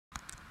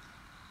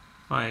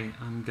Hi,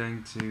 I'm going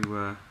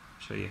to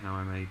show you how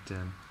I made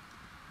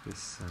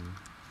this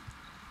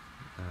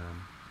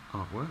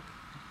artwork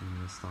in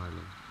the style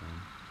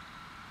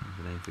of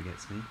The Name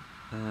Forgets Me.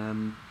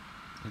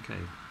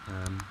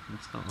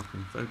 Let's start off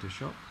in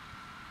Photoshop,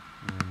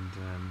 and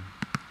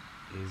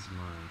here's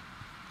my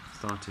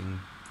starting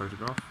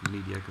photograph,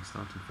 mediocre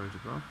starting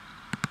photograph.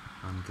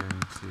 I'm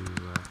going to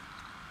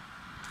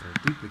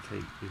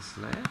duplicate this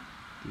layer,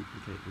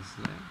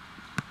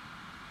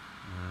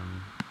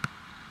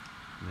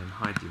 and then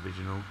hide the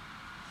original.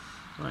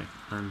 Right,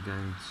 I'm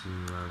going to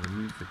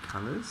remove the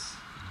colours.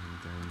 I'm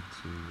going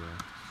to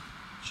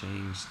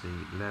change the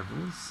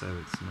levels so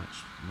it's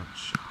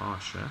much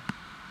harsher,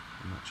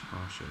 a much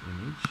harsher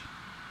image.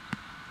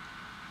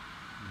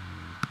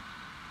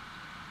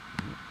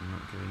 I'm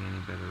not getting any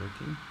better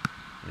looking.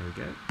 There we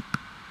go.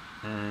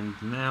 And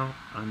now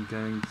I'm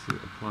going to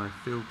apply a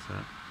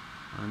filter.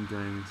 I'm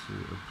going to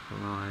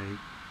apply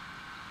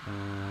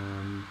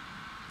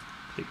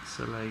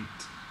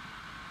pixelate.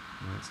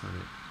 No, that's not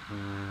it.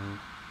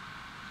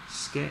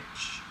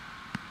 Sketch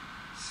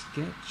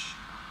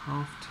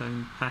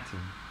halftone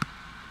pattern.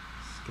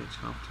 Sketch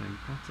halftone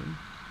pattern.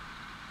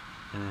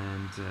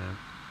 And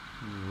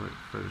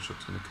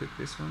Photoshop's going to cook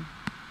this one.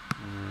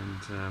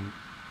 And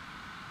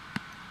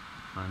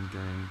I'm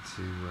going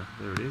to,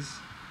 there it is.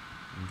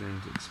 I'm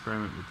going to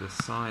experiment with the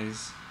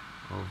size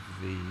of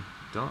the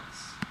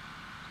dots.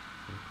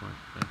 So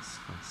that's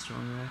quite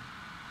strong there.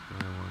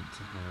 But I want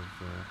to have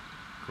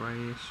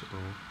greyish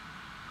or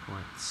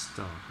quite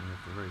stark. I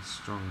have a very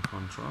strong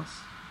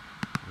contrast.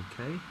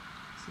 Okay,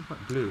 it's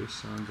quite bluish,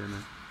 so I'm going to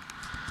make it.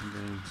 I'm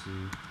going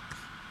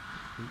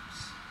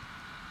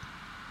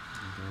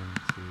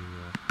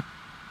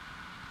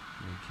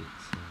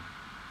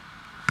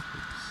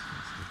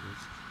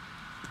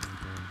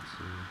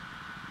to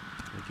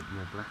make it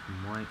more black and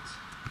white,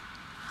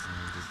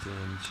 and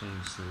again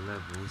change the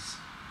levels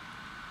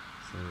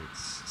so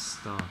it's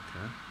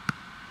starker.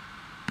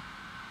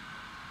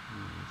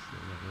 Let's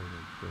let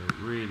that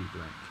really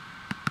black.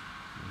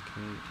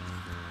 Okay,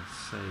 and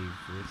save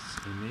this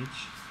image.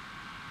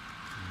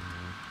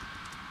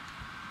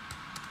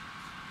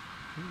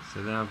 Okay, so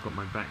now I've got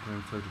my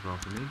background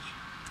photograph image.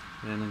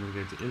 Then I'm going to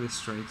go to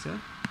Illustrator.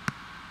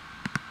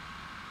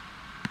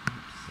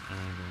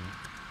 And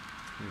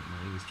create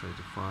my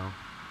Illustrator file.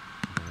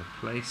 I'm going to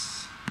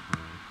place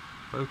my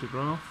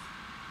photograph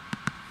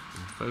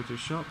in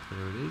Photoshop.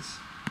 There it is.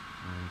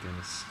 I'm going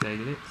to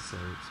scale it so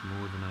it's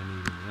more than I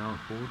need in the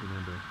artboard.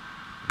 Remember,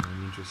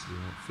 I'm interested in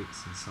what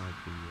fits inside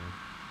the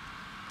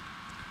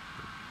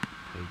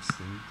page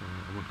thing.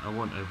 I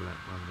want overlap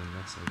rather than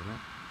less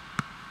overlap.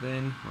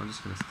 Then I'm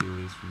just going to steal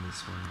these from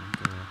this one.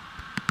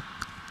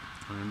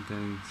 I'm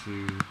going to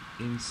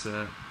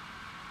insert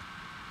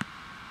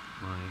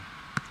my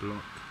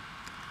block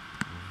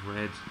of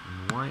red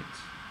and white.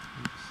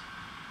 Oops.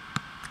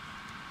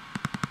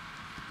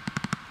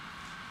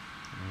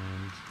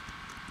 And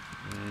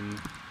then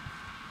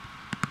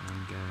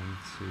I'm going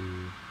to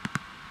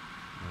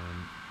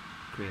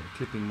create a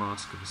clipping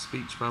mask of a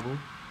speech bubble.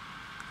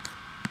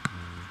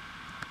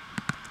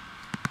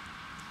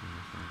 See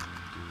if I can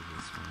do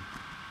this one.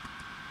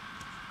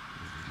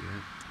 There we go.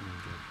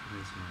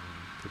 There's my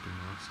clipping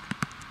mask.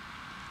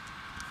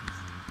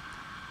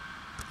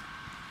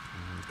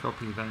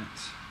 Copy that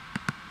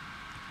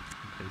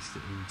and paste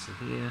it into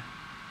here.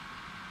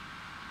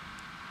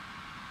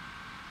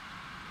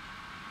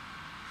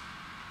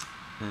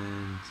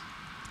 And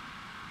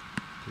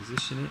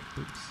position it.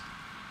 And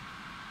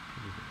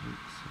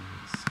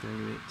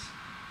scale it.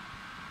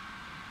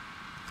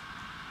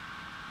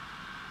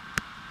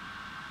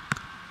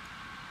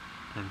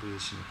 And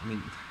position it. I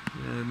mean,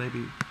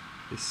 maybe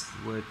this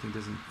word thing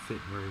doesn't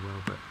fit very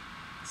well, but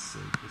it's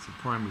a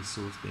primary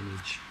sourced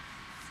image.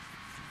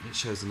 It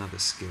shows another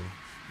skill.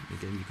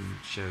 Again, you can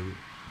show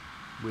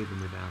with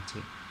and without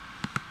it.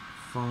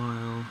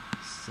 File,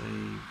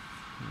 save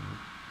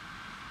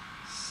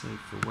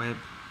for web,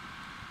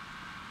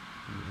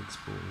 and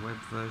export web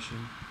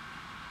version.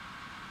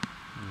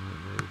 And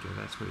there we go.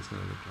 That's what it's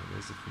going to look like.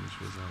 There's the finished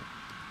result.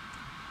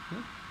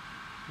 Yeah,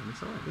 and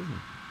it's alright, isn't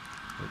it?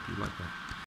 Hope you like that.